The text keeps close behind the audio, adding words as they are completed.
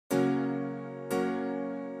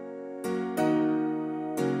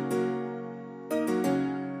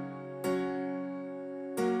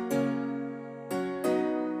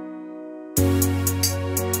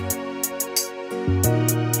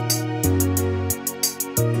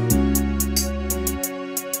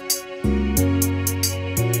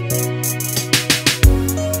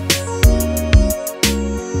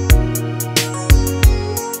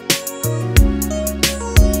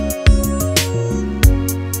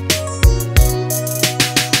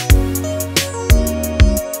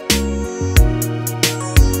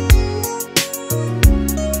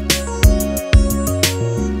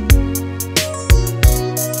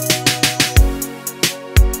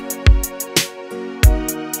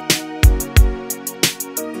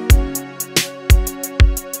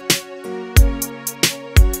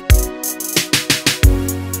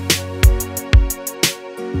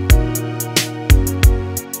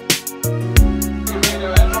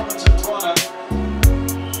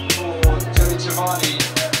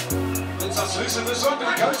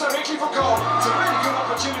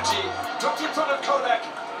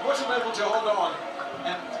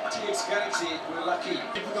Galaxy were lucky.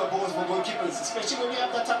 Difficult balls for goalkeepers, especially when we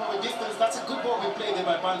have that type of a distance. That's a good ball we play there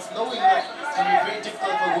by Barnes, knowing that it's going to be very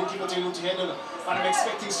difficult for a goalkeeper to be able to handle. But I'm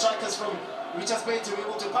expecting strikers from Richards Bay to be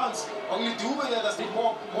able to bounce. Only Dube there that's need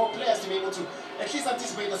more players to be able to at least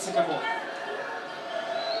anticipate the second ball.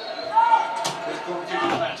 There's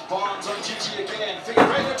goalkeeper match. Barnes on duty again.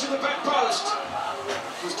 Figueiredo to the back post.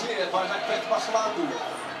 It was cleared by Macbeth Makhlangu.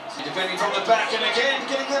 Defending from the back and again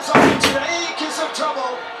getting themselves into acres of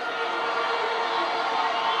trouble.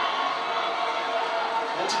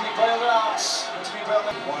 To be bailed out.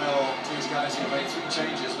 While Teams Galaxy made 3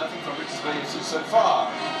 changes, nothing from Richards Bay so far.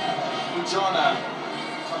 Bujana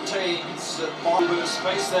contains a bit of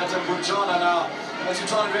space there to Bujana now. As you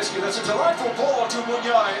try and rescue, that's a delightful ball to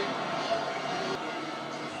Munyai.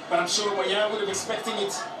 But I'm sure Munyai would have expecting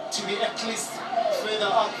it to be at least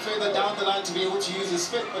further down the line to be able to use his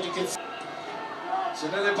fit, but you can see. So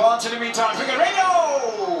another Barnes in the meantime.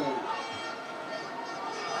 Figueiredo!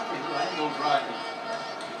 Angled run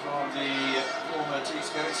from the former Teams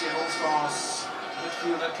Galaxy and All-Stars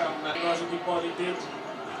midfielder come. It was a good ball he did.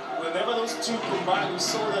 Whenever those two combined, we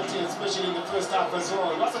saw that especially in the first half as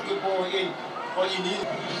well. It was a good ball in. All you need.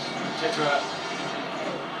 Tetra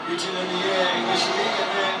reaching in the air initially,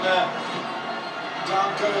 and then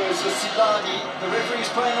down goes Siladi. The referee's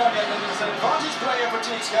playing on him, and there's an advantage player for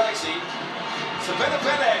Teams Galaxy. So Pele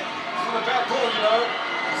with a bad ball, you know.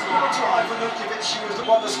 It's a little too high for Nurkovic. She was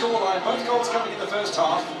on the scoreline. Both goals coming in the first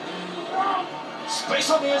half. Space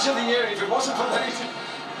on the edge of the area. If it wasn't for that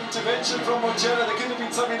intervention from Mojera, there could have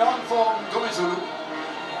been something on for Gomezulu.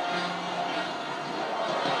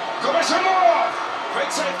 Gomezulu!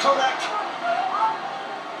 Great save, Kodak.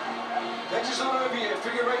 Edges on over here.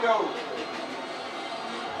 Figueiredo.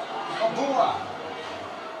 Ambua.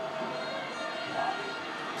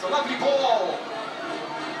 It's a lovely ball.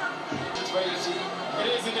 It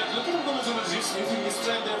is, isn't it? Look at Gomezulu using his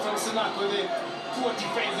strength there from Sinak with a poor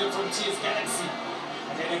defense there from TS Galaxy.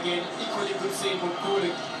 And then again, equally good save from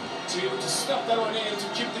Kodak to be able to stop that one in and to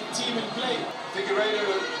keep the team in play.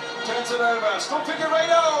 Figueiredo turns it over. Stop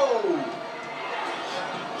Figueiredo!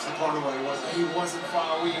 He wasn't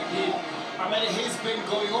far away. I mean, he's been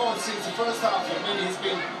going on since the first half. I mean, he's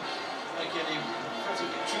been making him emphatic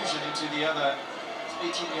intrusion into the other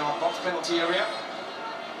 18-yard box penalty area.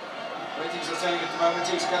 Ratings are saying at the moment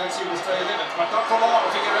Teams Galaxy will stay in it, but not for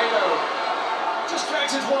long. Figueiredo just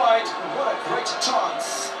drags it wide. What a great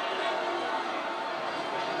chance!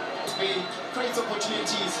 It's been great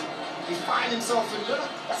opportunities. He finds himself in there.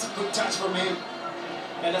 That's a good touch from him.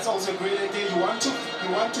 And that's also a great idea. You want to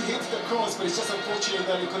hit the cross, but it's just unfortunate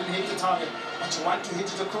that he couldn't hit the target. But you want to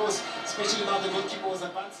hit it across, especially now the goalkeeper was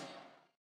advancing.